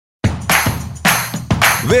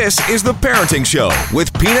This is The Parenting Show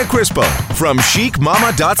with Pina Crispo from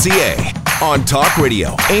chicmama.ca on Talk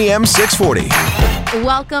Radio, AM 640.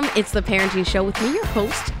 Welcome. It's The Parenting Show with me, your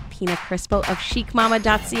host, Pina Crispo of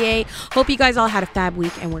chicmama.ca. Hope you guys all had a fab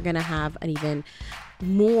week, and we're going to have an even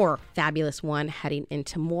more fabulous one heading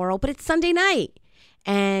into tomorrow. But it's Sunday night,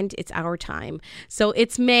 and it's our time. So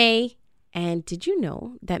it's May, and did you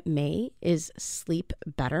know that May is sleep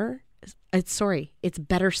better? It's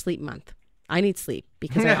better sleep month. I need sleep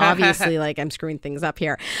because I obviously I'm screwing things up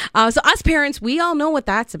here. So us parents, we all know what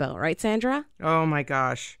that's about, right, Sandra? Oh my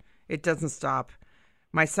gosh, it doesn't stop.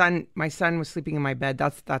 My son was sleeping in my bed.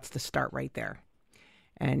 That's the start right there.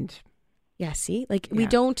 And yeah, see, we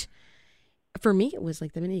don't. For me, it was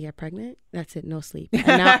like the minute you get pregnant, that's it, no sleep. And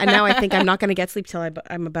now I think I'm not going to get sleep till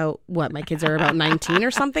I'm about, my kids are about 19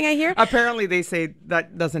 or something, I hear? Apparently they say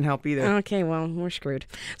that doesn't help either. Okay, well, we're screwed.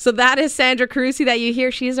 So that is Sandra Carusi that you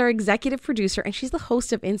hear. She's our executive producer, and she's the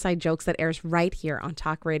host of Inside Jokes that airs right here on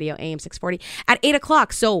Talk Radio, AM 640 at 8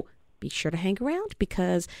 o'clock. So be sure to hang around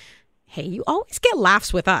because, hey, you always get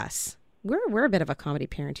laughs with us. We're a bit of a comedy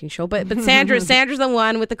parenting show, but Sandra's the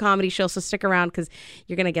one with the comedy show, so stick around because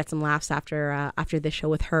you're going to get some laughs after this show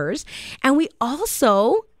with hers. And we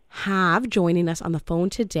also have joining us on the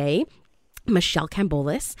phone today Michele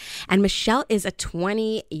Kambolis. And Michele is a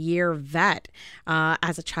 20-year vet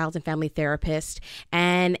as a child and family therapist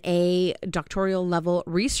and a doctoral level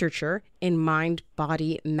researcher in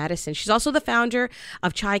mind-body medicine. She's also the founder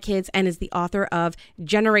of Chai Kids and is the author of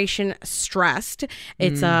Generation Stressed.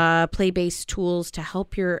 It's play-based tools to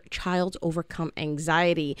help your child overcome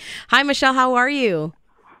anxiety. Hi, Michele. How are you?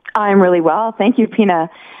 I'm really well. Thank you, Pina.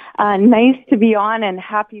 Nice to be on, and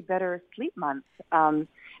happy Better Sleep Month.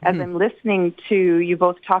 As I'm listening to you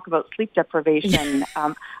both talk about sleep deprivation,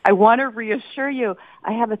 I want to reassure you,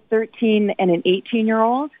 I have a 13 and an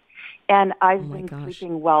 18-year-old, and I've been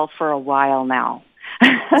sleeping well for a while now.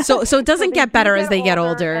 So it doesn't get better as they get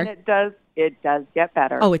older. And it does get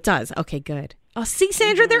better. Oh, it does. Okay, good. Oh, see,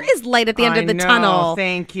 Sandra, there is light at the end of the tunnel.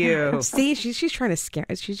 Thank you. See, she's trying to scare.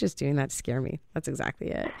 She's just doing that to scare me. That's exactly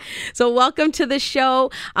it. So welcome to the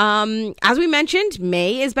show. As we mentioned,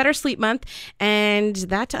 May is Better Sleep Month, and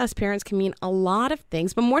that to us parents can mean a lot of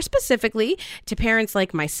things, but more specifically to parents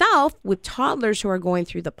like myself with toddlers who are going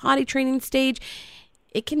through the potty training stage,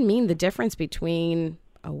 it can mean the difference between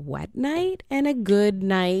a wet night and a good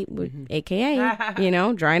night,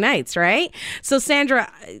 aka, dry nights, right? So Sandra,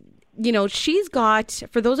 she's got,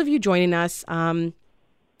 for those of you joining us,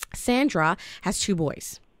 Sandra has two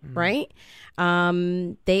boys, right?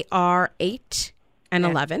 They are 8 and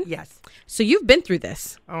 11. Yes. So you've been through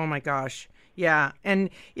this. Oh my gosh. Yeah.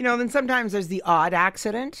 And, then sometimes there's the odd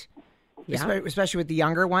accident, especially with the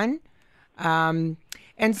younger one. And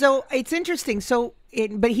so it's interesting.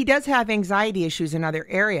 But he does have anxiety issues in other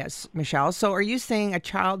areas, Michele. So are you saying a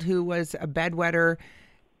child who was a bedwetter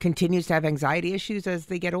continues to have anxiety issues as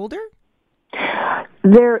they get older?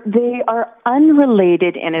 They are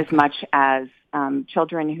unrelated in as much as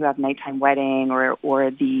children who have nighttime wetting or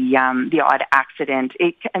the odd accident.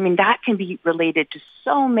 That can be related to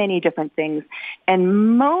so many different things,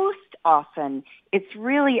 and most often it's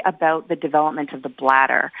really about the development of the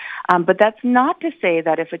bladder. But that's not to say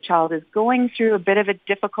that if a child is going through a bit of a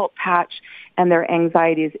difficult patch and their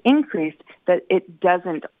anxiety is increased, that it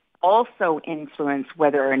doesn't also influence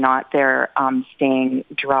whether or not they're staying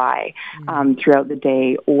dry throughout the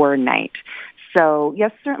day or night. So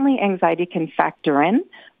yes, certainly anxiety can factor in,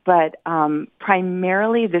 but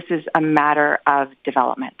primarily this is a matter of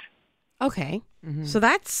development. Okay. So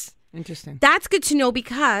that's interesting. That's good to know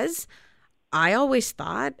because I always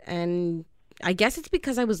thought, and I guess it's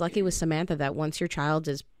because I was lucky with Samantha, that once your child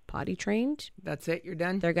is potty trained, that's it, you're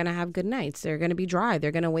done. They're going to have good nights. They're going to be dry.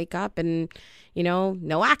 They're going to wake up and,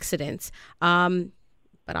 no accidents.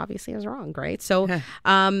 But obviously I was wrong, right? So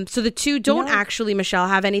so the two don't actually, Michele,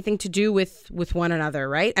 have anything to do with one another,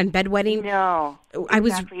 right? And bedwetting? No,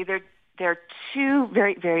 exactly. They're two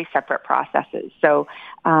very, very separate processes. So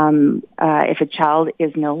if a child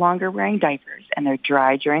is no longer wearing diapers and they're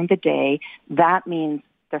dry during the day, that means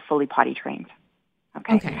they're fully potty trained.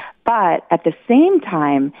 Okay. But at the same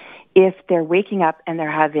time, if they're waking up and they're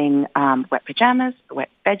having wet pajamas, wet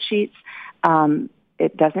bed sheets,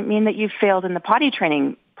 it doesn't mean that you've failed in the potty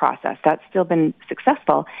training process. That's still been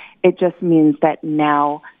successful. It just means that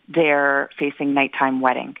now they're facing nighttime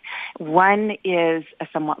wetting. One is a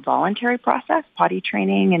somewhat voluntary process. Potty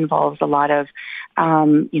training involves a lot of,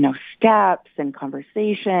 steps and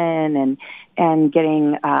conversation and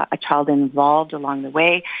getting a child involved along the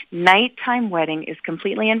way. Nighttime wetting is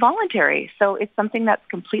completely involuntary. So it's something that's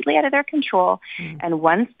completely out of their control. And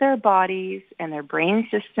once their bodies and their brain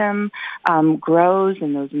system grows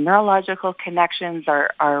and those neurological connections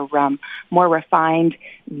are more refined,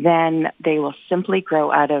 then they will simply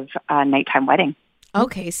grow out of nighttime wetting.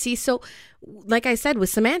 Okay. See, so like I said with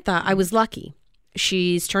Samantha, I was lucky.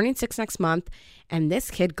 She's turning 6 next month, and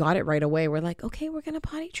this kid got it right away. We're like, okay, we're going to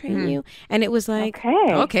potty train you. And it was like,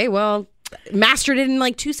 okay, well, mastered it in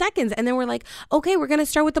like 2 seconds. And then we're like, okay, we're going to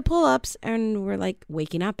start with the pull-ups. And we're like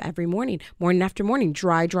waking up every morning after morning,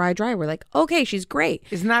 dry. We're like, okay, she's great.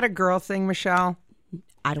 Isn't that a girl thing, Michelle?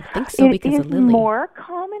 I don't think so because of Lily. It is more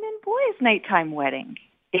common in boys, nighttime wetting.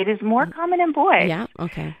 It is more common in boys. Yeah,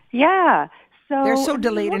 okay. Yeah. So they're so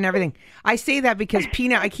delayed and everything. I say that because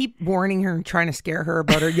Pina, I keep warning her and trying to scare her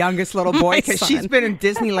about her youngest little boy because she's been in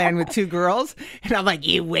Disneyland with 2 girls. And I'm like,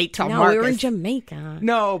 you wait till Marcus. No, we were in Jamaica.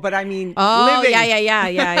 No, but I mean, living.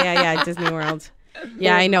 Yeah. Disney World.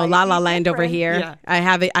 Yeah, I know. La La Land over here. Yeah. I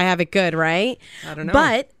have it good, right? I don't know.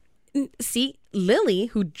 But see, Lily,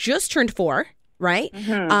 who just turned 4, right?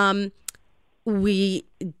 Mm-hmm.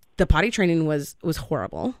 The potty training was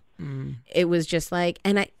horrible. It was just like,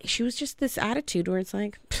 and she was just this attitude where it's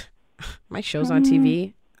like, my show's on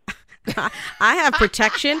TV. I have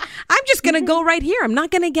protection. I'm just going to go right here. I'm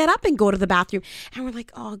not going to get up and go to the bathroom. And we're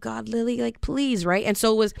like, oh God, Lily, like, please. Right. And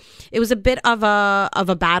so it was a bit of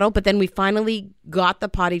a battle, but then we finally got the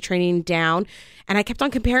potty training down, and I kept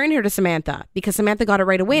on comparing her to Samantha because Samantha got it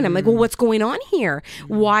right away. And I'm like, well, what's going on here?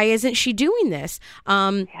 Why isn't she doing this?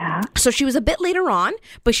 So she was a bit later on,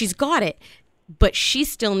 but she's got it. But she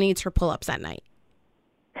still needs her pull-ups at night,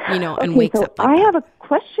 and wakes up. I have a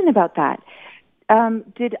question about that.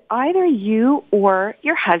 Did either you or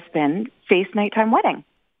your husband face nighttime wetting?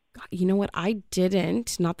 You know what? I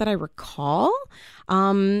didn't. Not that I recall.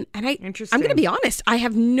 I'm going to be honest. I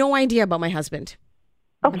have no idea about my husband.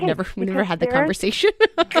 Okay. We never had the conversation.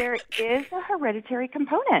 There is a hereditary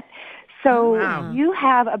component. So you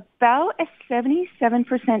have about a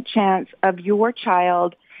 77% chance of your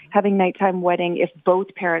child having nighttime wetting if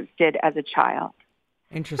both parents did as a child.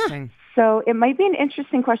 Interesting. So it might be an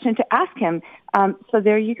interesting question to ask him. So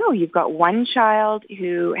there you go. You've got one child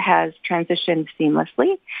who has transitioned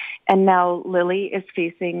seamlessly, and now Lily is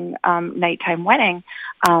facing nighttime wetting.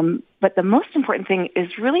 But the most important thing is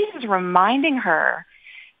really just reminding her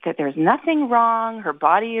that there's nothing wrong. Her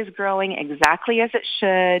body is growing exactly as it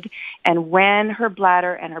should. And when her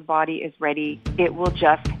bladder and her body is ready, it will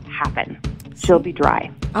just happen. She'll be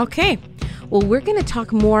dry. Okay. Well, we're going to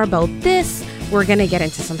talk more about this. We're going to get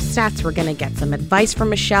into some stats. We're going to get some advice from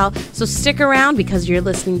Michelle. So stick around because you're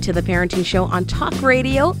listening to The Parenting Show on Talk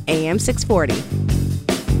Radio, AM 640.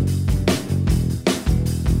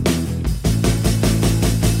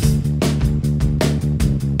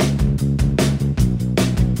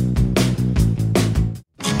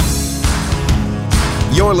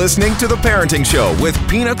 You're listening to The Parenting Show with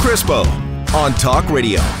Pina Crispo on Talk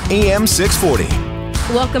Radio, AM 640.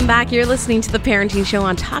 Welcome back. You're listening to The Parenting Show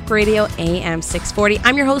on Talk Radio, AM 640.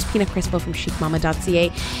 I'm your host, Pina Crispo from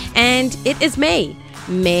chicmama.ca, and it is May.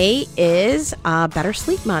 May is Better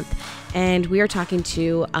Sleep Month, and we are talking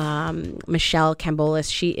to Michele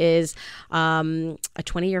Kambolis. She is a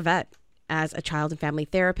 20-year vet as a child and family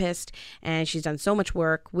therapist, and she's done so much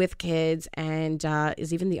work with kids and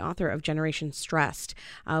is even the author of Generation Stressed,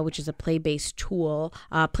 which is a play-based tools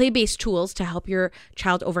to help your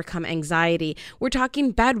child overcome anxiety. We're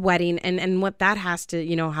talking bedwetting and what that has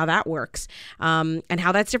to, how that works, and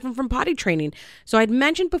how that's different from potty training. So I'd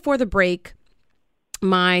mentioned before the break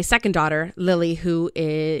my second daughter, Lily, who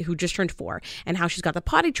just turned 4, and how she's got the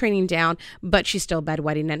potty training down, but she's still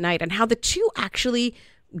bedwetting at night, and how the two actually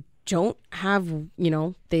don't have,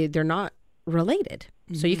 they're not related.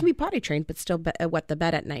 Mm-hmm. So you can be potty trained, but still wet the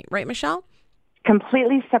bed at night. Right, Michelle?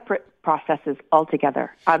 Completely separate processes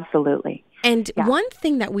altogether. Absolutely. And one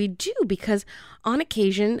thing that we do, because on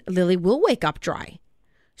occasion, Lily will wake up dry.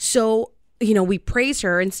 So, we praise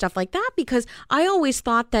her and stuff like that, because I always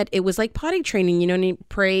thought that it was like potty training, and you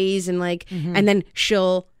praise and and then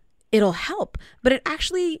it'll help. But it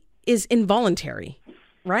actually is involuntary.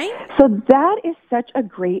 Right? So that is such a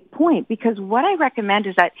great point, because what I recommend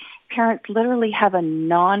is that parents literally have a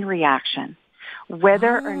non-reaction,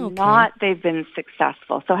 whether or not they've been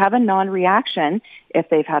successful. So have a non-reaction if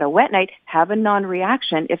they've had a wet night, have a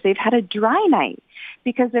non-reaction if they've had a dry night.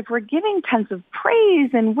 Because if we're giving tons of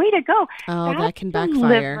praise and way to go, that can backfire.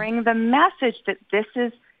 Delivering the message that this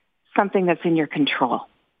is something that's in your control.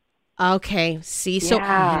 Okay. See, so,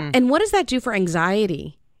 and what does that do for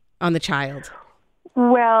anxiety on the child?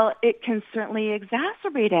 Well, it can certainly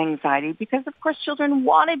exacerbate anxiety because, of course, children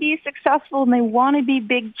want to be successful and they want to be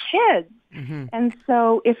big kids. Mm-hmm. And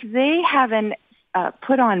so if they have an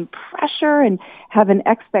put on pressure and have an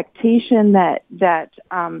expectation that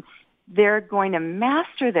they're going to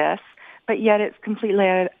master this, but yet it's completely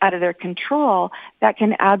out of their control, that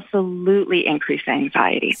can absolutely increase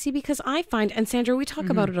anxiety. See, because I find, and Sandra, we talk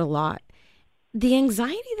about it a lot, the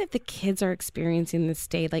anxiety that the kids are experiencing this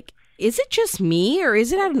day, like, is it just me or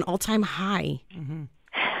is it at an all-time high? Mm-hmm.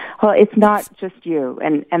 Well, it's not just you.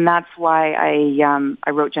 And that's why I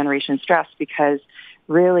wrote Generation Stress, because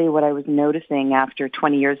really what I was noticing after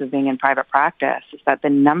 20 years of being in private practice is that the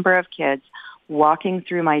number of kids walking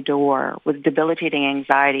through my door with debilitating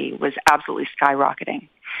anxiety was absolutely skyrocketing.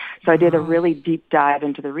 So I did a really deep dive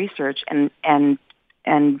into the research and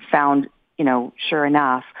found, sure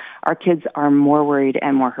enough, our kids are more worried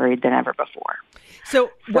and more hurried than ever before.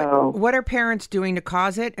 So what are parents doing to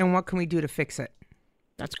cause it, and what can we do to fix it?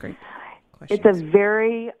 That's great. It's a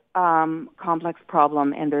very complex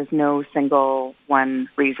problem, and there's no single one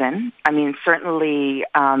reason. I mean, certainly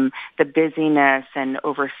the busyness and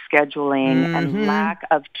overscheduling and lack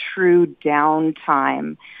of true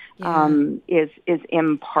downtime is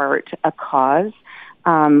in part a cause.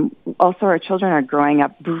 Also, our children are growing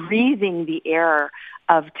up breathing the air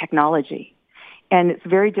of technology, and it's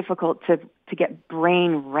very difficult to get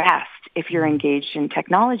brain rest if you're engaged in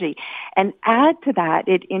technology. And add to that,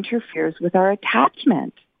 it interferes with our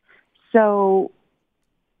attachment. So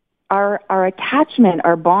our attachment,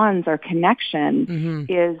 our bonds, our connection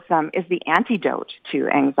is the antidote to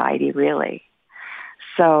anxiety, really.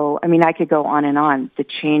 So, I mean, I could go on and on. The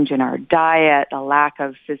change in our diet, a lack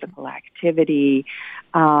of physical activity,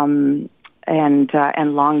 and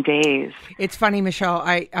long days. It's funny, Michelle.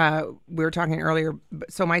 We were talking earlier.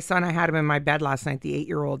 So my son, I had him in my bed last night, the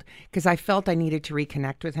 8-year-old, because I felt I needed to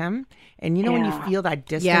reconnect with him. And when you feel that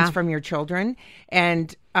distance from your children,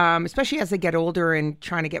 and especially as they get older and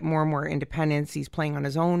trying to get more and more independence, he's playing on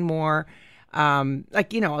his own more.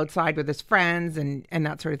 Outside with his friends and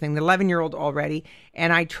that sort of thing. The 11-year-old already.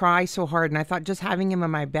 And I try so hard. And I thought just having him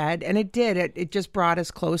in my bed, and it did. It just brought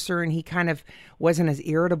us closer. And he kind of wasn't as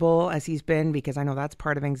irritable as he's been, because I know that's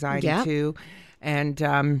part of anxiety too. And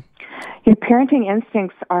your parenting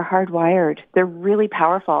instincts are hardwired. They're really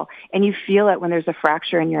powerful. And you feel it when there's a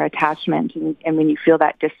fracture in your attachment and when you feel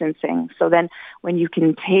that distancing. So then when you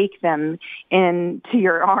can take them into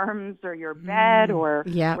your arms or your bed or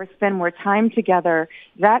spend more time together,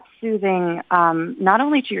 that's soothing not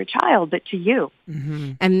only to your child, but to you.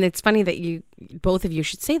 Mm-hmm. And it's funny that both of you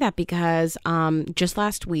should say that, because just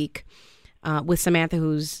last week with Samantha,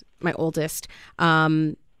 who's my oldest,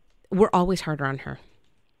 we're always harder on her.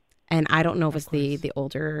 And I don't know if it's the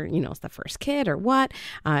older, it's the first kid or what.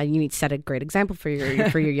 You need to set a great example for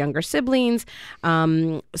your younger siblings.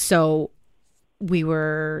 So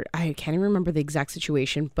I can't even remember the exact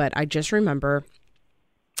situation, but I just remember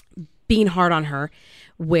being hard on her,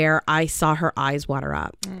 where I saw her eyes water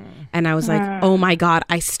up. And I was like, oh my God,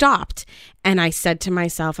 I stopped. And I said to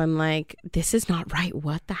myself, I'm like, this is not right.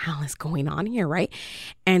 What the hell is going on here, right?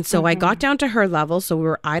 And so I got down to her level, so we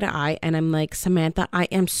were eye to eye, and I'm like, Samantha, I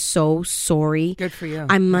am so sorry. Good for you.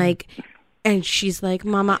 I'm like, and she's like,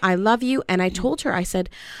 Mama, I love you. And I told her, I said,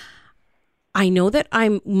 I know that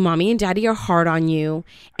mommy and daddy are hard on you,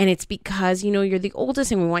 and it's because, you're the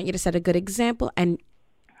oldest and we want you to set a good example. And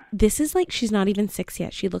this is like, she's not even 6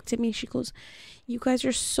 yet. She looked at me, she goes, you guys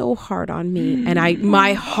are so hard on me. And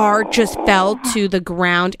my heart just fell to the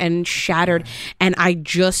ground and shattered. And I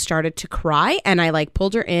just started to cry, and I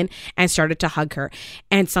pulled her in and started to hug her.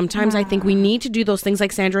 And sometimes I think we need to do those things,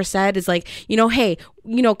 like Sandra said, is like, hey,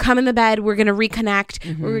 come in the bed. We're going to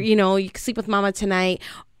reconnect. Or, you can sleep with mama tonight.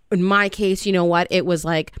 In my case, it was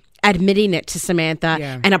like admitting it to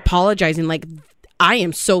Samantha and apologizing, like, I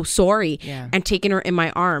am so sorry, and taking her in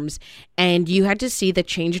my arms. And you had to see the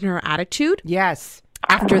change in her attitude. Yes.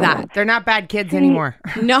 After that. They're not bad kids anymore.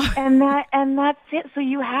 No. And that's it. So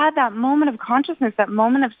you had that moment of consciousness, that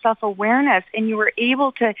moment of self-awareness, and you were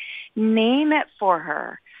able to name it for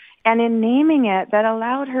her. And in naming it, that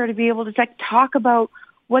allowed her to be able to talk about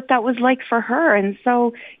what that was like for her. And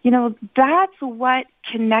so, that's what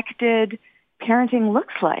connected parenting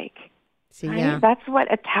looks like. See, right? That's what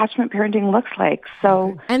attachment parenting looks like.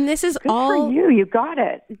 So, and this is good all for you. You got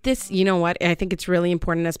it. This, you know what? I think it's really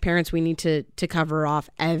important as parents. We need to cover off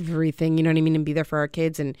everything. You know what I mean, and be there for our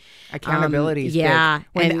kids. And accountability is big.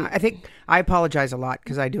 And I think I apologize a lot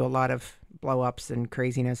because I do a lot of blow ups and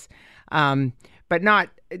craziness. But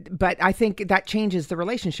I think that changes the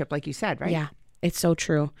relationship, like you said, right? Yeah, it's so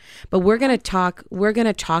true. But we're gonna talk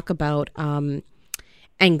about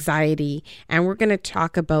anxiety, and we're going to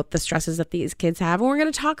talk about the stresses that these kids have, and we're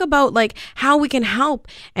going to talk about like how we can help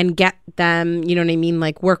and get them, you know what I mean,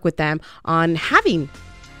 like work with them on having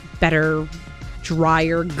better,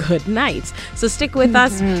 drier, good nights. So stick with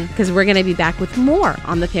us, because we're going to be back with more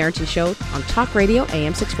on The Parenting Show on Talk Radio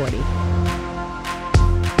AM 640.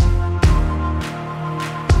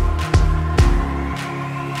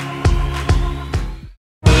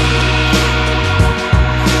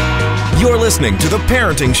 You're listening to The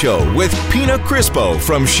Parenting Show with Pina Crispo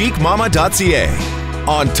from chicmama.ca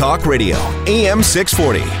on Talk Radio AM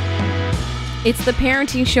 640. It's The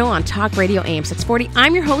Parenting Show on Talk Radio AM 640.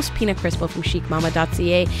 I'm your host, Pina Crispo from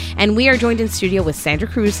chicmama.ca, and we are joined in studio with Sandra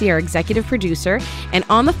Carusi, our executive producer, and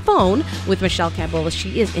on the phone with Michele Kambolis.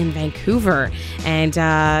 She is in Vancouver, and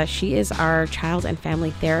she is our child and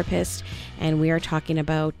family therapist, and we are talking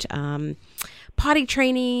about potty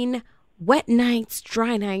training, wet nights,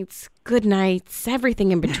 dry nights, good nights,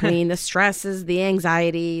 everything in between, the stresses, the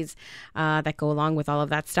anxieties that go along with all of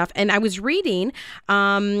that stuff. And I was reading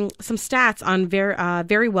some stats on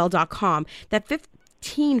verywell.com that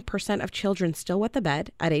 15% of children still wet the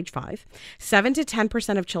bed at age 5, 7 to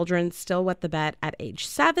 10% of children still wet the bed at age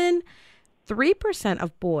 7, 3%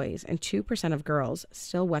 of boys and 2% of girls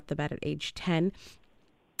still wet the bed at age 10.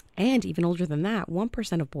 And even older than that,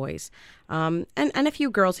 1% of boys and a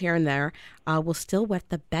few girls here and there will still wet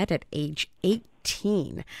the bed at age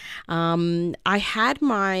 18. I had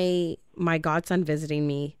my godson visiting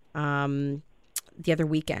me the other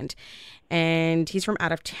weekend, and he's from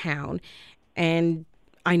out of town, and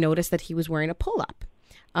I noticed that he was wearing a pull-up.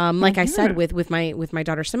 Like I said, with my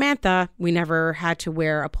daughter Samantha, we never had to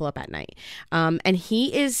wear a pull-up at night. And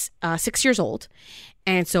he is 6 years old.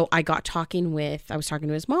 And so I was talking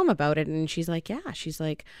to his mom about it, and she's like,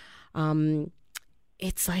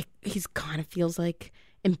 it's like he's kind of feels like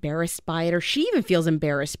embarrassed by it, or she even feels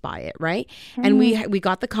embarrassed by it, right? And we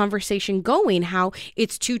got the conversation going, how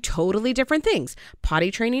it's two totally different things. Potty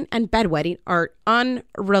training and bedwetting are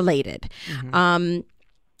unrelated.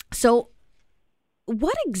 So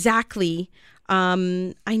what exactly? I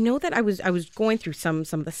know that I was going through some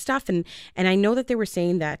of the stuff, and I know that they were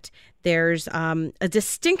saying that there's a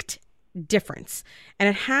distinct difference, and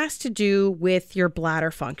it has to do with your bladder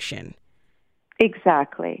function.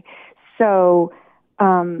 Exactly. So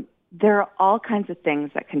there are all kinds of things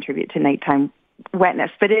that contribute to nighttime wetness,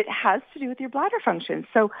 but it has to do with your bladder function.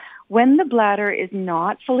 So when the bladder is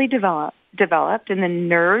not fully developed and the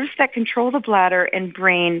nerves that control the bladder and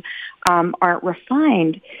brain aren't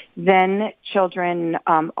refined, then children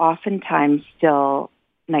oftentimes still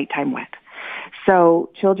nighttime wet. So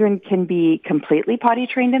children can be completely potty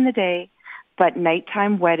trained in the day, but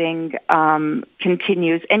nighttime wetting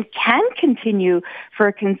continues and can continue for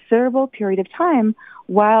a considerable period of time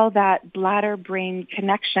while that bladder-brain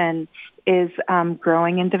connection is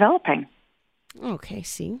growing and developing. Okay,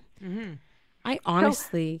 see? I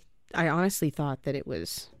honestly thought that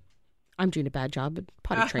I'm doing a bad job at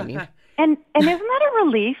potty training. And isn't that a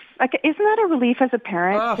relief? Like, isn't that a relief as a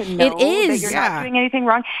parent to know that you're not doing anything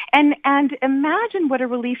wrong? And imagine what a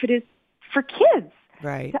relief it is for kids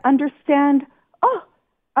to understand,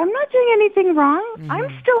 I'm not doing anything wrong.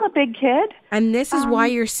 I'm still a big kid. And this is why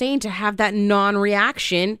you're saying to have that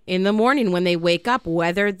non-reaction in the morning when they wake up,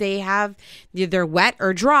 whether they're wet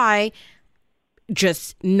or dry,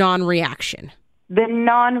 just non-reaction. The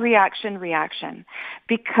non-reaction reaction.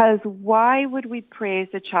 Because why would we praise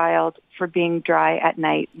a child for being dry at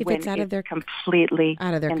night when it's completely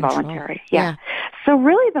involuntary? Control. Yeah. So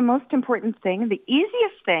really the most important thing, the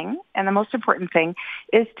easiest thing and the most important thing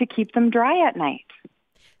is to keep them dry at night.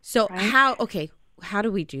 So how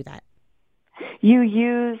do we do that? You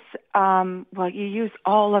use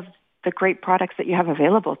all of the great products that you have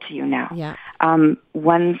available to you now. Yeah.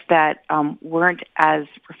 Ones that weren't as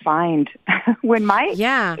refined when my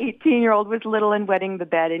 18-year-old was little and wetting the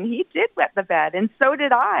bed, and he did wet the bed, and so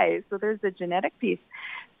did I. So there's a genetic piece.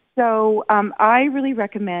 So I really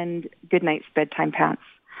recommend Goodnight's bedtime pants.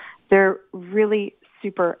 They're really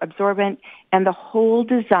super absorbent, and the whole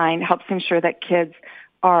design helps ensure that kids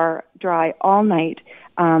are dry all night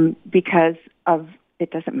because of it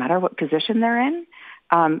doesn't matter what position they're in.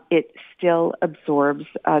 It still absorbs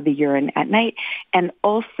the urine at night. And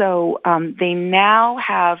also, they now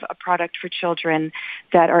have a product for children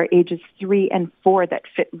that are ages 3 and 4 that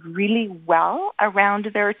fit really well around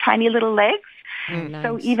their tiny little legs. Nice.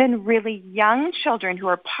 So even really young children who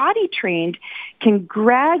are potty trained can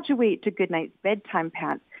graduate to Goodnight's bedtime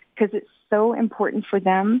pants because it's so important for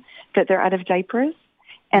them that they're out of diapers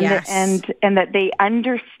and that they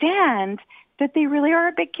understand that they really are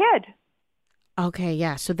a big kid. Okay,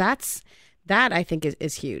 yeah. So that's That I think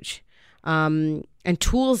is huge. And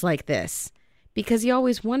tools like this, because you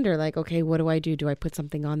always wonder, like, okay, what do I do? Do I put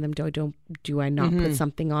something on them? Do I not put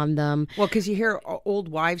something on them? Well, because you hear old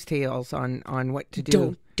wives' tales on what to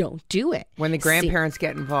do. Don't do it. When the grandparents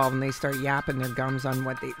get involved and they start yapping their gums on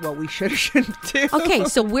what we should or shouldn't do. Okay,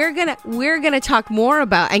 so we're gonna talk more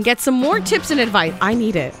about and get some more tips and advice. I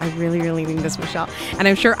need it. I really, really need this, Michelle. And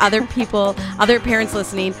I'm sure other parents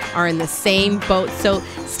listening are in the same boat. So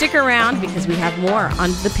stick around because we have more on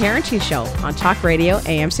the Parenting Show on Talk Radio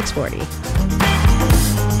AM 640.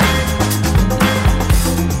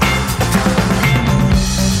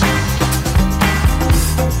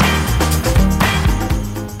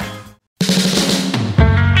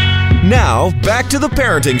 Now, back to the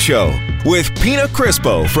Parenting Show with Pina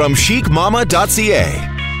Crispo from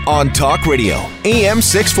chicmama.ca on Talk Radio, AM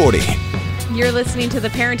 640. You're listening to the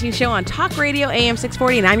Parenting Show on Talk Radio, AM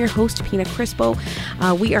 640, and I'm your host, Pina Crispo.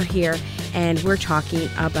 We are here, and we're talking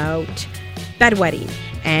about bedwetting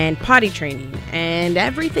and potty training and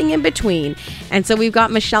everything in between. And so we've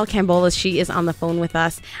got Michele Kambolis. She is on the phone with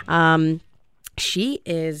us. She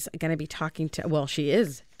is going to be talking to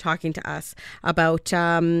us about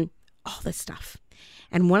all this stuff.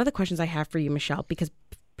 And one of the questions I have for you, Michele, because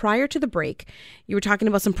prior to the break, you were talking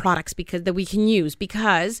about some products that we can use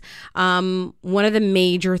because one of the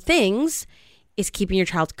major things is keeping your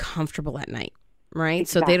child comfortable at night, right?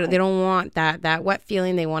 Exactly. So they don't want that wet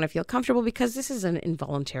feeling. They want to feel comfortable because this is an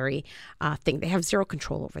involuntary thing. They have zero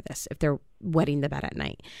control over this if they're wetting the bed at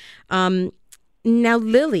night. Now,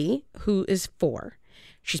 Lily, who is 4,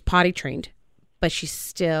 she's potty trained, but she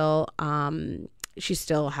still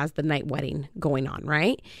has the night wetting going on,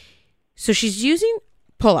 right? So she's using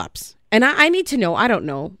pull-ups. And I need to know, I don't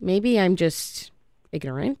know, maybe I'm just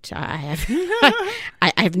ignorant. I have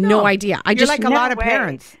no idea. You're like a lot of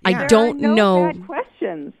parents. I don't know. Bad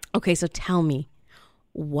questions. Okay, so tell me,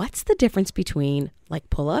 what's the difference between like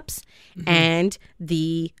pull-ups and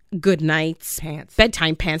the good nights Pants.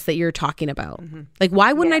 bedtime pants that you're talking about? Like,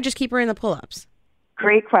 why wouldn't I just keep her in the pull-ups?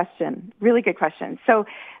 Great question. Really good question. So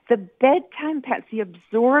the bedtime pants, the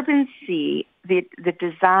absorbency, the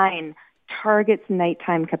design targets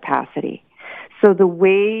nighttime capacity. So the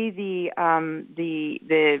way the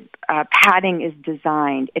padding is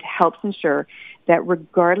designed, it helps ensure that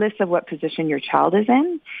regardless of what position your child is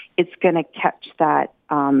in, it's going to catch that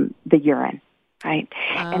the urine, right?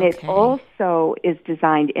 Okay. And it also is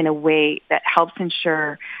designed in a way that helps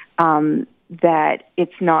ensure that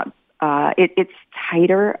it's not it's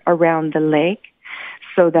tighter around the leg,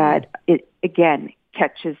 so that it again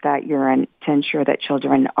catches that urine to ensure that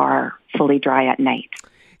children are fully dry at night.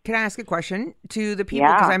 Can I ask a question to the people?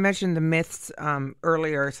 Because I mentioned the myths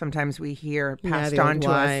earlier. Sometimes we hear passed on to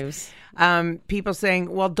us. People saying,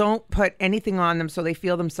 well, don't put anything on them so they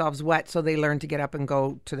feel themselves wet so they learn to get up and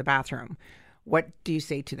go to the bathroom. What do you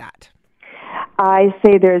say to that? I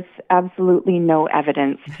say there's absolutely no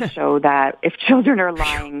evidence to show that if children are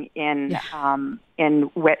lying in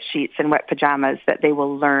wet sheets and wet pajamas, that they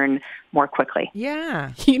will learn more quickly.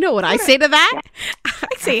 Yeah. You know what I say to that? Yeah.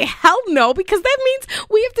 I say, hell no, because that means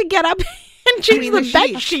we have to get up and change the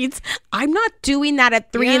bed sheets. I'm not doing that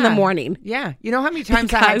at 3 in the morning. Yeah. You know how many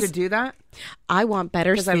times I have to do that? I want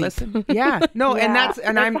better sleep. I listen. Yeah. No, and that's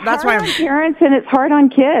why I'm parents, and it's hard on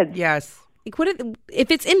kids. Yes. If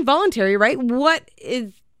it's involuntary, right?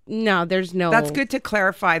 There's no. That's good to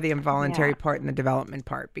clarify the involuntary part and the development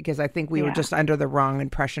part, because I think we were just under the wrong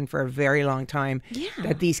impression for a very long time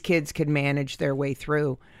that these kids could manage their way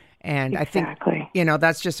through. And I think,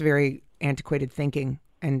 that's just very antiquated thinking.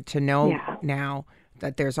 And to know now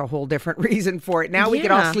that there's a whole different reason for it. Now we could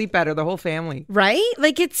all sleep better, the whole family. Right?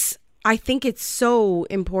 Like I think it's so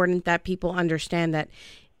important that people understand that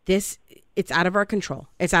it's out of our control.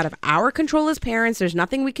 It's out of our control as parents. There's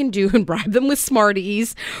nothing we can do and bribe them with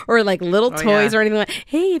Smarties or like little toys or anything like,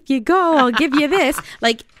 hey, if you go, I'll give you this.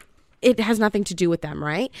 Like, it has nothing to do with them,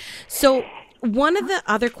 right? So one of the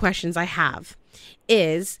other questions I have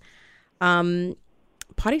is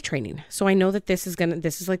potty training. So I know that this is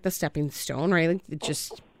like the stepping stone, right? Like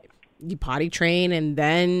you potty train and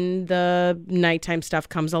then the nighttime stuff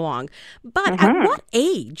comes along. But at what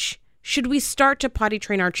age should we start to potty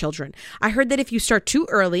train our children? I heard that if you start too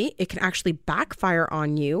early, it can actually backfire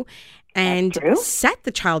on you and set the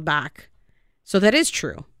child back. So that is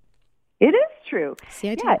true. It is true.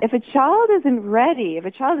 If a child isn't ready,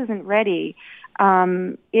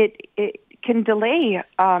 it can delay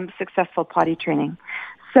successful potty training.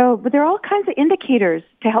 So, but there are all kinds of indicators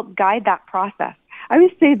to help guide that process. I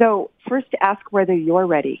would say, though, first ask whether you're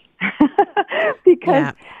ready.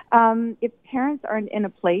 Because if parents aren't in a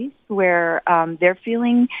place where they're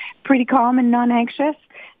feeling pretty calm and non-anxious,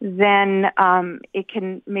 then it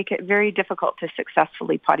can make it very difficult to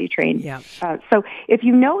successfully potty train. Yeah. So if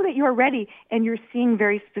you know that you're ready and you're seeing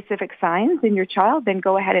very specific signs in your child, then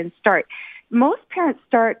go ahead and start. Most parents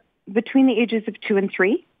start between the ages of 2 and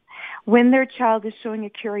 3 when their child is showing a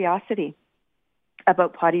curiosity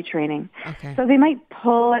about potty training. Okay. So they might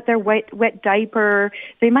pull at their wet diaper.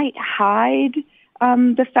 They might hide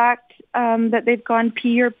the fact that they've gone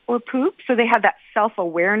pee or poop, so they have that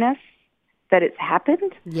self-awareness that it's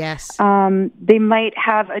happened. Yes. They might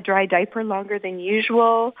have a dry diaper longer than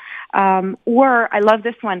usual. Or, I love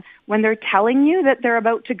this one, when they're telling you that they're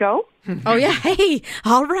about to go. Oh, yeah. Hey,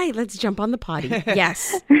 all right, let's jump on the potty.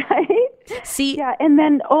 Yes. Right? See. Yeah, and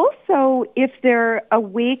then also if they're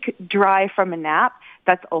awake, dry from a nap,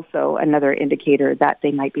 that's also another indicator that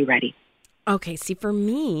they might be ready. Okay, see, for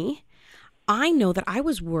me, I know that I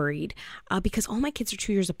was worried because all my kids are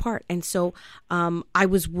 2 years apart. And so I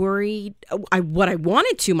was worried. What I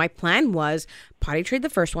wanted to, my plan was potty train the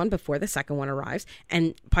first one before the second one arrives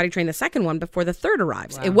and potty train the second one before the third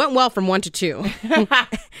arrives. Wow. It went well from 1 to 2.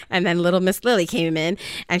 And then little Miss Lily came in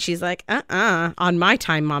and she's like, on my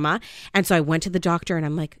time, Mama. And so I went to the doctor and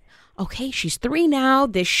I'm like, okay, she's 3 now.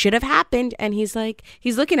 This should have happened. And he's like,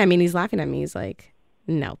 he's looking at me and he's laughing at me. He's like,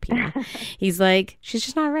 no, Pina. He's like, she's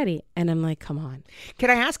just not ready. And I'm like, come on. Can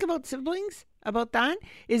I ask about siblings? About that?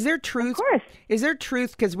 Is there truth? Of course. Is there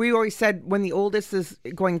truth? Because we always said when the oldest is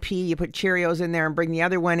going pee, you put Cheerios in there and bring the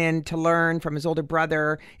other one in to learn from his older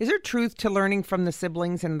brother. Is there truth to learning from the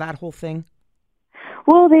siblings and that whole thing?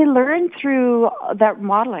 Well, they learn through that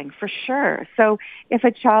modeling for sure. So if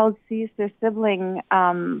a child sees their sibling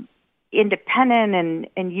independent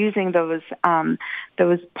and using those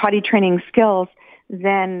potty training skills,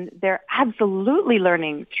 then they're absolutely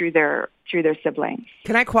learning through their siblings.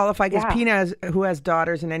 Can I qualify? Because Pina, who has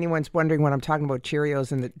daughters, and anyone's wondering what I'm talking about, Cheerios.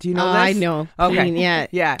 Do you know this? I know. Okay.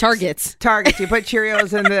 Yeah. Targets. You put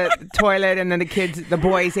Cheerios in the toilet, and then the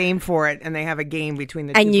boys aim for it, and they have a game between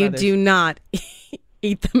the two and you brothers. do not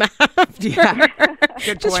eat them after. Yeah.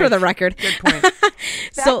 Good Just point. for the record. Good point.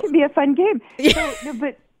 That can be a fun game. So,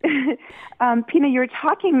 but Pina, you were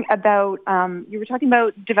talking about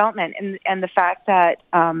development and the fact that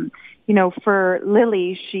for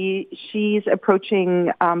Lily, she's approaching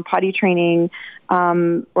potty training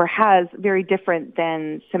or has very different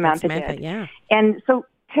than Samantha did. Yeah. And so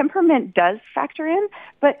temperament does factor in,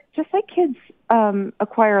 but just like kids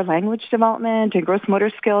acquire language development and gross motor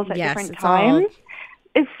skills at different times,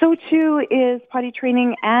 so too is potty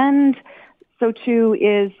training, and so too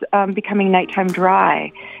is becoming nighttime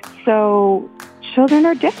dry. So children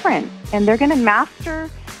are different, and they're going to master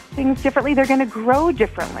things differently. They're going to grow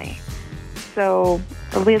differently. So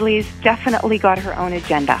Lily's definitely got her own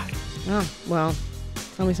agenda. Oh, well,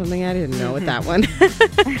 tell me something I didn't know with that one.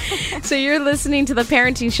 So you're listening to The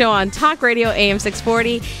Parenting Show on Talk Radio AM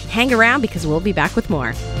 640. Hang around because we'll be back with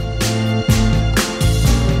more.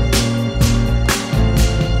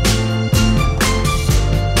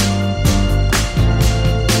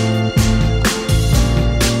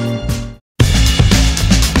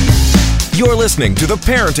 You're listening to The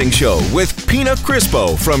Parenting Show with Pina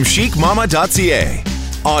Crispo from chicmama.ca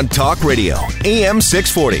on Talk Radio AM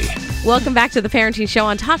 640. Welcome back to The Parenting Show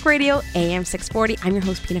on Talk Radio AM 640. I'm your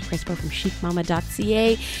host, Pina Crispo from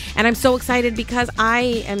chicmama.ca. And I'm so excited because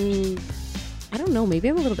I don't know, maybe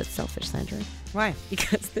I'm a little bit selfish, Sandra. Why?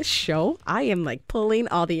 Because this show, I am like pulling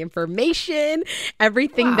all the information,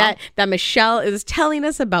 everything that Michelle is telling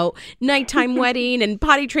us about nighttime wedding and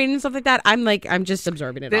potty training and stuff like that. I'm just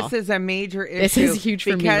absorbing it all. This is a major issue. This is huge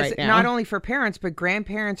for me right now. Because not only for parents, but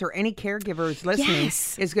grandparents or any caregivers listening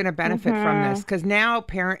is going to benefit from this. Because now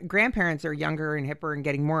grandparents are younger and hipper and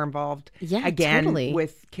getting more involved again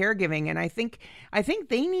with caregiving. And I think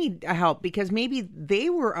they need help because maybe they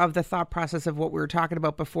were of the thought process of what we were talking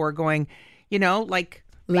about before, going, like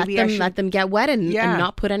maybe let them get wet and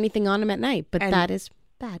not put anything on them at night. But that is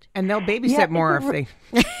bad. And they'll babysit more if they...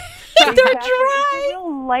 They're dry. It's a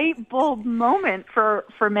real light bulb moment for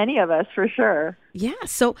many of us, for sure. Yeah.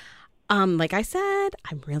 So, like I said,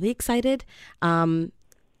 I'm really excited.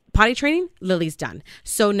 Potty training, Lily's done.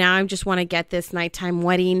 So now I just want to get this nighttime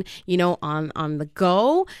wedding, on the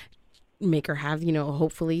go. Make her have,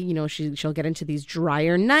 hopefully, she'll get into these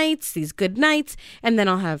drier nights, these good nights, and then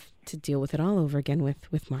I'll have to deal with it all over again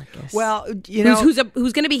with Marcus. Well, you know, who's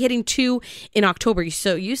going to be hitting 2 in October.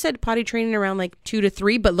 So you said potty training around like 2 to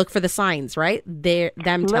 3, but look for the signs, right?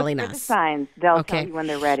 Them telling us. Look for the signs. They'll tell you when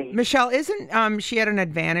they're ready. Michelle, isn't she at an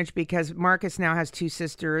advantage because Marcus now has 2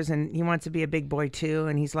 sisters and he wants to be a big boy too,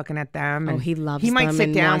 and he's looking at them. And he loves them. He might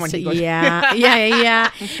sit down when he goes.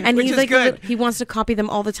 Yeah. And Which he's is like, good. he wants to copy them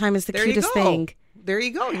all the time. It's the cutest thing. There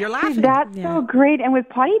you go. You're laughing. That's so great. And with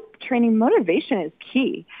potty training, motivation is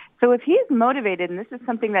key. So if he's motivated and this is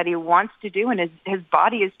something that he wants to do and his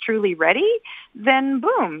body is truly ready, then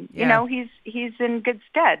boom, you know, he's in good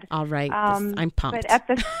stead. All right. I'm pumped. But at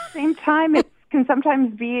the same time, it can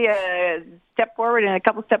sometimes be a step forward and a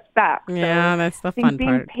couple steps back. Yeah, so that's the I think fun being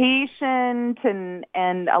part. patient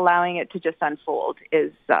and allowing it to just unfold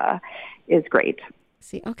is great.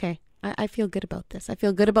 See, okay. I feel good about this.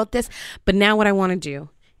 But now what I want to do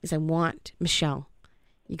is I want Michelle.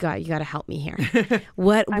 You got to help me here.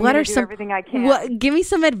 What are some everything I can. Give me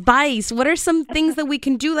some advice. What are some things that we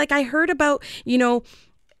can do? Like I heard about,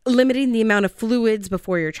 limiting the amount of fluids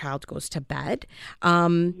before your child goes to bed.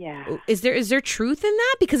 Is there truth in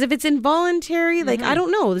that? Because if it's involuntary, like I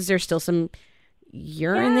don't know, is there still some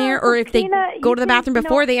urine there, or if they go to the bathroom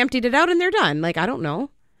before they emptied it out and they're done? Like I don't know.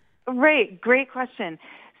 Right, great question.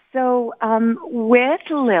 So with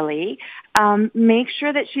Lily, make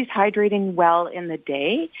sure that she's hydrating well in the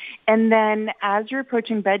day. And then as you're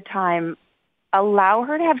approaching bedtime, allow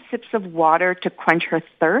her to have sips of water to quench her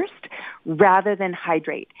thirst rather than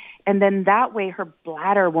hydrate. And then that way her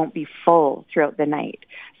bladder won't be full throughout the night.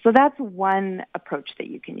 So that's one approach that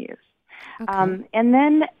you can use. Okay. And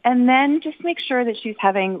then just make sure that she's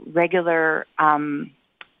having regular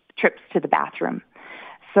trips to the bathroom,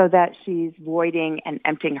 so that she's voiding and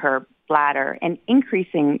emptying her bladder and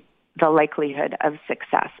increasing the likelihood of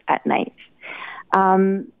success at night.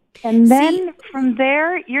 And then from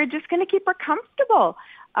there, you're just going to keep her comfortable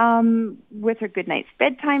with her good night's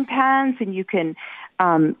bedtime pants, and you can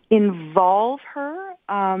involve her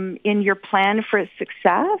in your plan for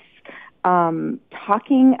success,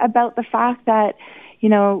 talking about the fact that,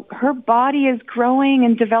 her body is growing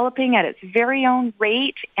and developing at its very own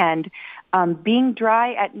rate, and being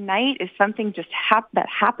dry at night is something just that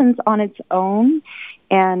happens on its own,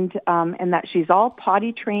 and that she's all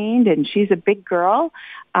potty trained and she's a big girl,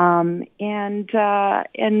 and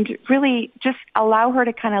really just allow her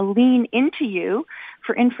to kind of lean into you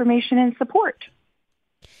for information and support.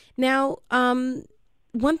 Now,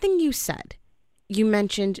 one thing you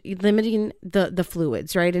mentioned limiting the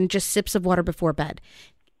fluids, right, and just sips of water before bed.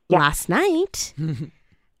 Yeah. Last night,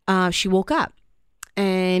 she woke up.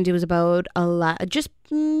 And it was about just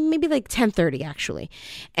maybe like 10:30 actually.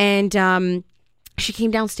 And she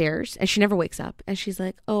came downstairs and she never wakes up. And she's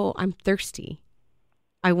like, "Oh, I'm thirsty.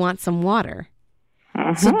 I want some water."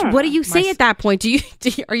 So what do you say at that point?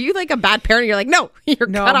 Are you like a bad parent? You're like, "No, you're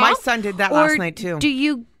cut off." My son did that last night too. Do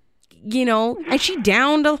you, and she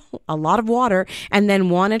downed a lot of water and then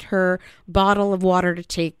wanted her bottle of water to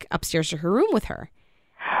take upstairs to her room with her.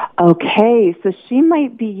 Okay, so she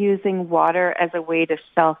might be using water as a way to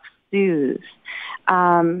self-soothe.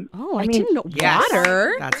 I didn't know. Yes,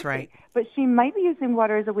 water. That's right. But she might be using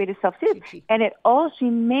water as a way to self-soothe. And she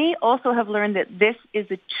may also have learned that this is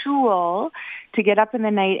a tool to get up in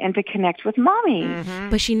the night and to connect with mommy. Mm-hmm.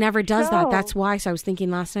 But she never does that. That's why. So I was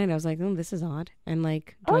thinking last night, I was like, "Oh, this is odd." And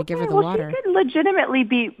like, do I give her the water? She could legitimately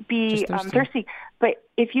be thirsty. But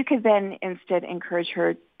if you could then instead encourage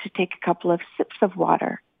her to take a couple of sips of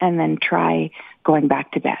water and then try going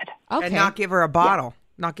back to bed. Okay. And not give her a bottle. Yeah.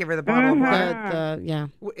 Not give her the bottle of water.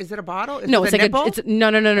 Is it a bottle? No, it's like nipple? No.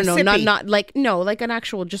 Not like like an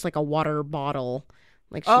actual, just like a water bottle.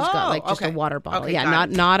 Like she's got like just a water bottle. Okay, yeah,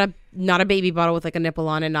 not a baby bottle with like a nipple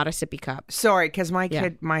on it, not a sippy cup. Sorry, because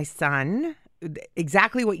my son,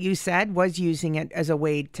 exactly what you said, was using it as a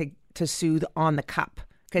way to soothe on the cup,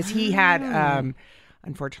 because he had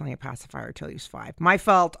unfortunately a pacifier till he was 5. My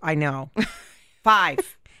fault, I know.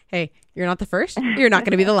 5. Hey, you're not the first. You're not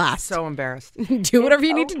going to be the last. So embarrassed. Do whatever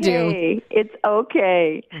you need to do. It's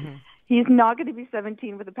okay. Mm-hmm. He's not going to be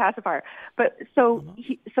 17 with a pacifier. But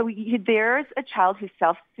there's a child who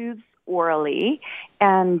self-soothes orally,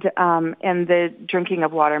 and the drinking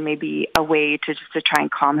of water may be a way to try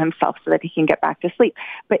and calm himself so that he can get back to sleep.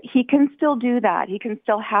 But he can still do that. He can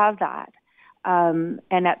still have that, and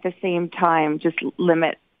at the same time, just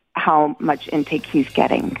limit how much intake he's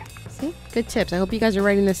getting. See? Good tips. I hope you guys are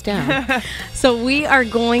writing this down. So we are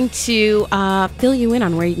going to fill you in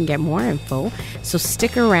on where you can get more info. So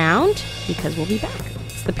stick around, because we'll be back.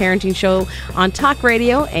 It's the Parenting Show on Talk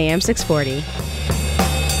Radio, AM 640.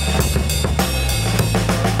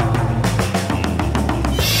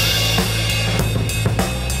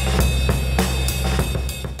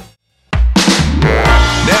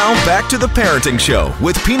 Now back to the Parenting Show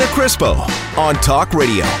with Pina Crispo on Talk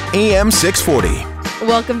Radio, AM 640.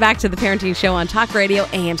 Welcome back to the Parenting Show on Talk Radio,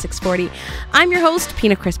 AM 640. I'm your host,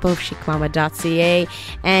 Pina Crispo of chicmama.ca,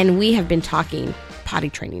 and we have been talking potty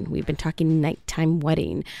training. We've been talking nighttime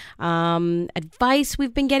wedding. Advice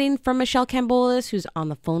we've been getting from Michele Kambolis, who's on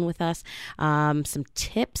the phone with us. Some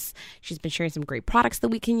tips. She's been sharing some great products that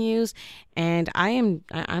we can use. And I'm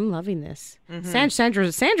loving this.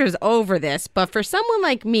 Mm-hmm. Sandra's over this. But for someone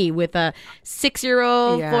like me with a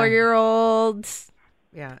 6-year-old, 4-year-old,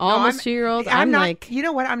 almost 2-year-old, I'm not, like... You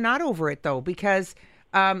know what? I'm not over it, though, because...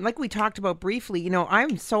 like we talked about briefly,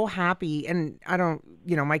 I'm so happy, and I don't,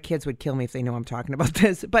 my kids would kill me if they know I'm talking about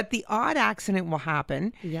this, but the odd accident will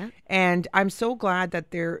happen. Yeah. And I'm so glad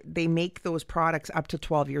that they make those products up to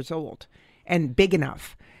 12 years old and big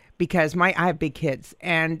enough, because I have big kids.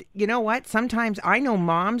 And you know what? Sometimes I know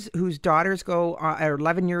moms whose daughters are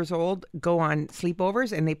 11 years old, go on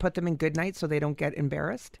sleepovers, and they put them in good night so they don't get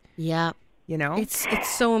embarrassed. Yeah. It's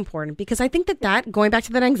so important, because I think that going back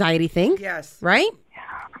to that anxiety thing. Yes. Right?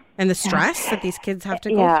 And the stress that these kids have to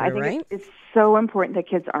go through, I think right? It's so important that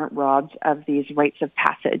kids aren't robbed of these rites of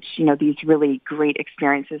passage, these really great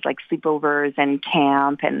experiences like sleepovers and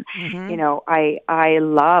camp. And, I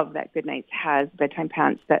love that Goodnights has bedtime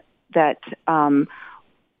pants that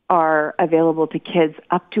are available to kids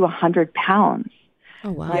up to 100 pounds.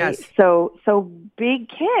 Oh, wow. Right? Yes. So big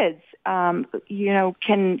kids, can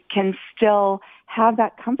still have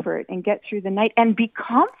that comfort and get through the night and be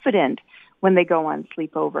confident when they go on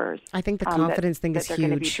sleepovers. I think the confidence thing is they're huge.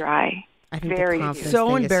 going to be dry. I think Very the confidence so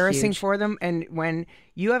thing embarrassing is huge. for them. And when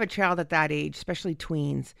you have a child at that age, especially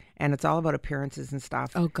tweens, and it's all about appearances and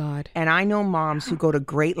stuff. Oh, God. And I know moms who go to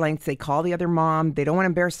great lengths. They call the other mom. They don't want to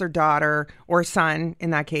embarrass their daughter or son in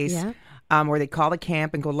that case. Yeah. Or they call the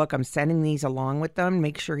camp and go, look, I'm sending these along with them.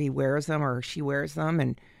 Make sure he wears them or she wears them.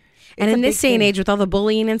 And in this day and age with all the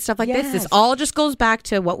bullying and stuff like this all just goes back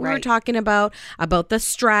to what we were talking about the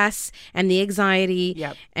stress and the anxiety.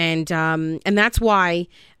 Yep. And that's why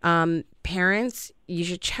parents, you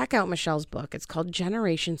should check out Michelle's book. It's called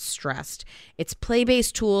Generation Stressed. It's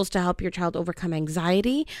play-based tools to help your child overcome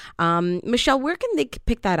anxiety. Michele, where can they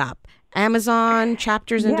pick that up? Amazon,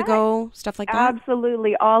 Chapters, Indigo, stuff like that?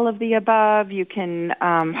 Absolutely. All of the above. You can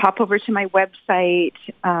hop over to my website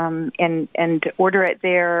and order it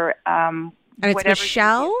there. And it's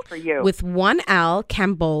Michele for you. with one L,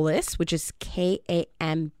 Kambolis, which is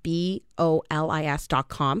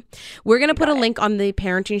KAMBOLIS.com. We're going to put a link on the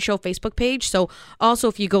Parenting Show Facebook page. So also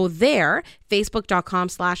if you go there,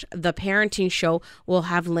 facebook.com/The Parenting Show, we'll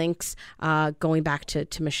have links going back to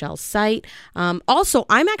Michelle's site. Also,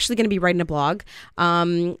 I'm actually going to be writing a blog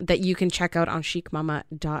that you can check out on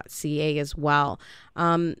chicmama.ca as well.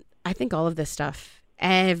 I think all of this stuff,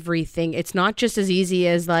 everything. It's not just as easy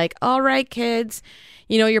as like, all right, kids,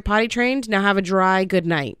 you're potty trained. Now have a dry good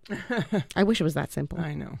night. I wish it was that simple.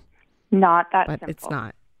 I know. Not that but simple. It's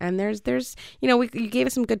not. And there's you gave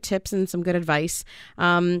us some good tips and some good advice.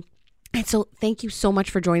 And so thank you so much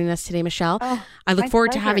for joining us today, Michele. I look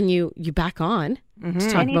forward to having you back on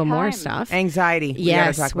to talk about more stuff. Anxiety.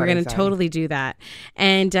 Yes, we're going to totally do that.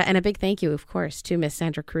 And a big thank you, of course, to Miss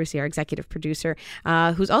Sandra Carusi, our executive producer,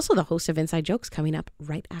 who's also the host of Inside Jokes, coming up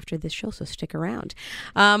right after this show, so stick around.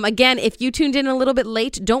 Again, if you tuned in a little bit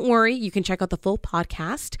late, don't worry. You can check out the full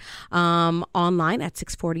podcast online at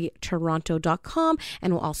 640toronto.com,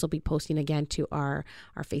 and we'll also be posting again to our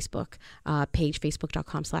Facebook page,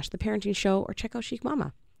 facebook.com/The Parenting Show, or check out Chic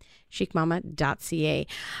Mama. chicmama.ca.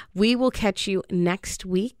 We will catch you next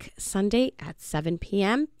week, Sunday at 7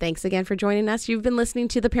 p.m. Thanks again for joining us. You've been listening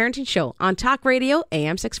to The Parenting Show on Talk Radio,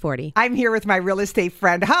 AM 640. I'm here with my real estate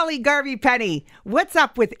friend, Holly Garvey-Penny. What's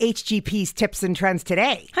up with HGP's tips and trends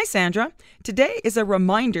today? Hi, Sandra. Today is a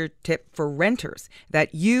reminder tip for renters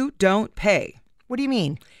that you don't pay. What do you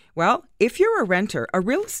mean? Well, if you're a renter, a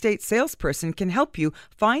real estate salesperson can help you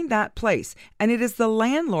find that place, and it is the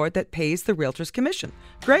landlord that pays the realtor's commission.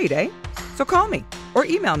 Great, eh? So call me or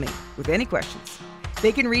email me with any questions.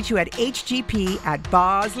 They can reach you at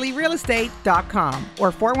hgp@bosleyrealestate.com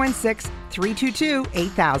or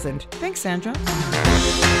 416-322-8000. Thanks, Sandra.